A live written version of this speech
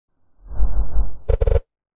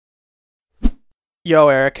Yo,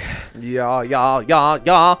 Eric. Yeah.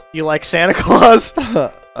 You like Santa Claus?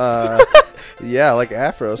 Yeah, like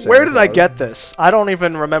Afro. Santa Where did I Claus. get this? I don't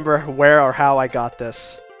even remember where or how I got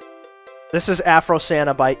this. This is Afro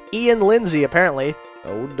Santa by Ian Lindsay, apparently.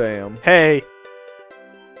 Oh, damn. Hey,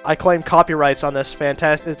 I claim copyrights on this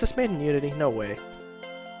fantastic... Is this made in Unity? No way.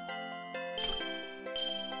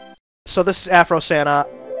 So this is Afro Santa.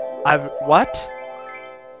 What?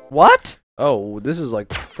 What? Oh, this is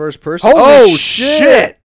like first person. Holy oh,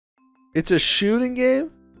 shit! It's a shooting game?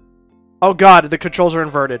 Oh god, the controls are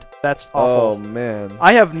inverted. That's awful. Oh, man.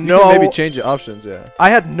 I have You no... can maybe change the options, yeah. I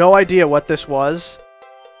had no idea what this was.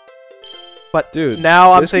 But Dude,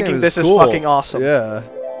 now I'm this game thinking is this is cool. fucking awesome. Yeah.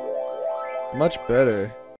 Much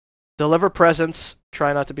better. Deliver presents,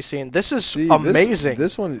 try not to be seen. This is See, amazing.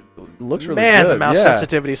 This one looks really Man, good. the mouse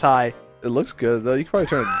sensitivity's high. It looks good, though. You can probably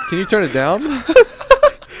turn it... Can you turn it down?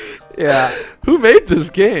 Yeah. Who made this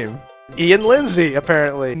game? Ian Lindsay,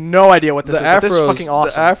 apparently. No idea what this is, but this is fucking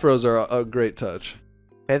awesome. The afros are a great touch.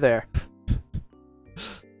 Hey there.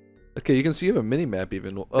 Okay, you can see you have a mini-map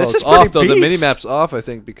even. Oh, This it's is pretty off, though. The beast. mini-map's off, I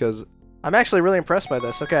think, because... I'm actually really impressed by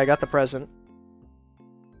this. Okay, I got the present.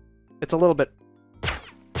 It's a little bit...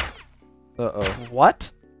 Uh-oh. What?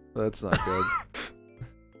 That's not good.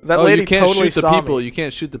 That oh, lady you can't totally shoot the saw people. me. You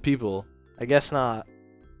can't shoot the people. I guess not.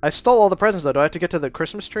 I stole all the presents, though. Do I have to get to the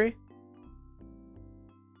Christmas tree?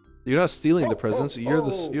 You're not stealing the presents.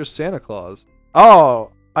 You're Santa Claus.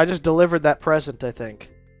 Oh, I just delivered that present, I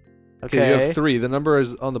think. Okay. You have 3. The number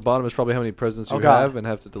is on the bottom is probably how many presents you have and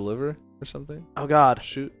have to deliver or something. Oh god.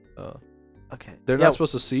 Shoot. Oh. Okay. They're not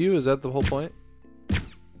supposed to see you? Is that the whole point?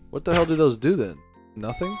 What the hell do those do then?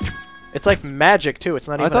 Nothing? It's like magic too. It's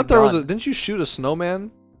not even. I thought a there gun. was a... Didn't you shoot a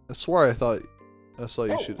snowman? I swear I thought I saw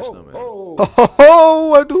you shoot a snowman.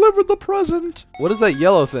 Oh, I delivered the present. What is that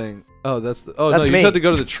yellow thing? Oh, that's the... Oh, That's no, you me. just have to go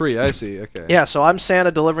to the tree. I see. Okay. Yeah, so I'm Santa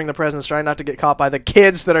delivering the presents, trying not to get caught by the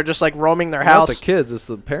kids that are just like roaming their Not house. the kids, it's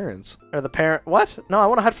the parents. Or the parent. What? No, I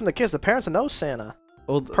want to hide from the kids. The parents know Santa.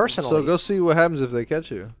 Well, Personally. So go see what happens if they catch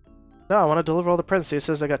you. No, I want to deliver all the presents. See, it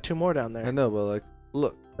says I got 2 more down there. I know, but like,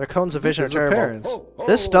 look. Their cones of vision are Those are terrible. parents.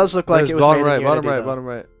 This does look like There's it was bottom made right, in bottom Unity, right, though. bottom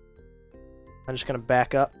right. I'm just gonna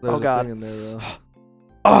back up. There's Oh a god. thing in there, though.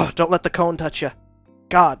 Oh, don't let the cone touch you.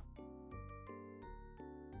 God.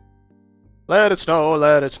 Let it snow,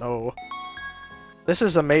 let it snow. This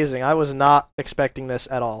is amazing. I was not expecting this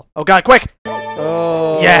at all. Oh god, quick!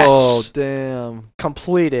 Oh, Yes! damn.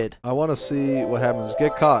 Completed. I want to see what happens.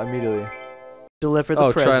 Get caught immediately. Deliver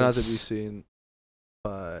the presents. Try not to be seen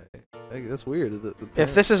by... Hey, that's weird.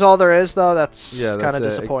 If this is all there is, though, that's yeah, kind of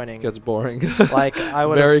that's disappointing. It gets boring. Like, I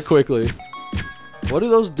would Very quickly. What do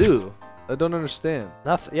those do? I don't understand.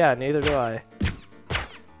 Nothing. Yeah, neither do I.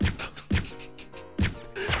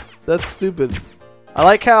 That's stupid. I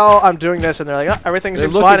like how I'm doing this, and they're like, oh, everything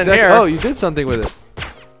seems fine in here. Oh, you did something with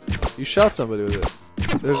it. You shot somebody with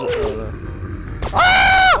it. There's a...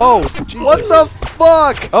 Ah! Oh, Jesus. What the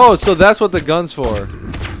fuck? Oh, so that's what the gun's for.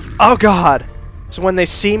 Oh god. So when they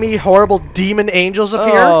see me, horrible demon angels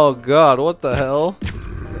appear? Oh god, what the hell?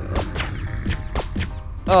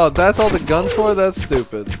 Oh, that's all the gun's for? That's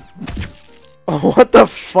stupid. What the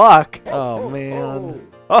fuck? Oh man.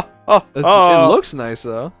 Oh. It looks nice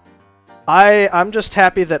though. I'm just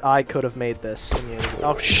happy that I could have made this.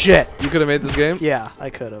 Oh shit. You could have made this game? Yeah, I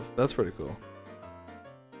could have. That's pretty cool.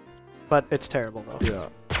 But it's terrible though.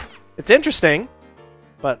 Yeah. It's interesting,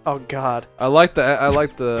 but oh god. I like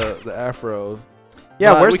the afro.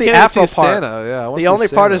 Yeah, where's the afro part? Santa. Yeah, I wanna the see only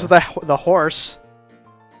part is Santa. the horse.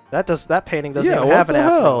 That painting doesn't even what have an the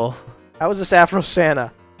afro. hell? How is this Afro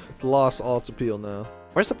Santa? It's lost all its appeal now.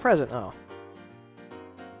 Where's the present? Oh.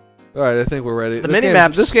 Alright, I think we're ready. The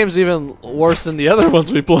mini-maps. This game's even worse than the other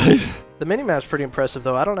ones we played. The minimap's pretty impressive,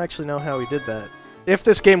 though. I don't actually know how he did that. If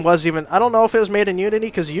this game was even... I don't know if it was made in Unity,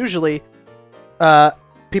 because usually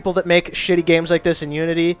people that make shitty games like this in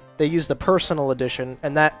Unity, they use the Personal Edition,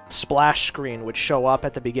 and that splash screen would show up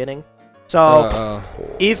at the beginning. So,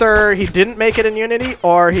 either he didn't make it in Unity,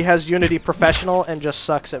 or he has Unity Professional and just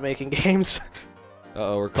sucks at making games.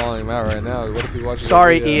 Uh-oh, we're calling him out right now. What if he watches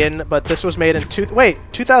Sorry, Ian, but this was made in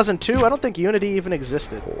 2002? I don't think Unity even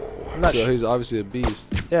existed. I'm not sure. He's obviously a beast.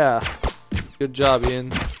 Yeah. Good job,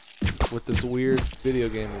 Ian, with this weird video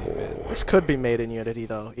game that you made. This could be made in Unity,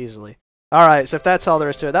 though, easily. Alright, so if that's all there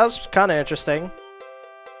is to it, that was kind of interesting.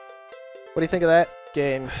 What do you think of that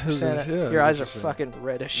game, Santa? Yeah, Your eyes are fucking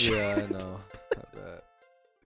reddish. Yeah, I know.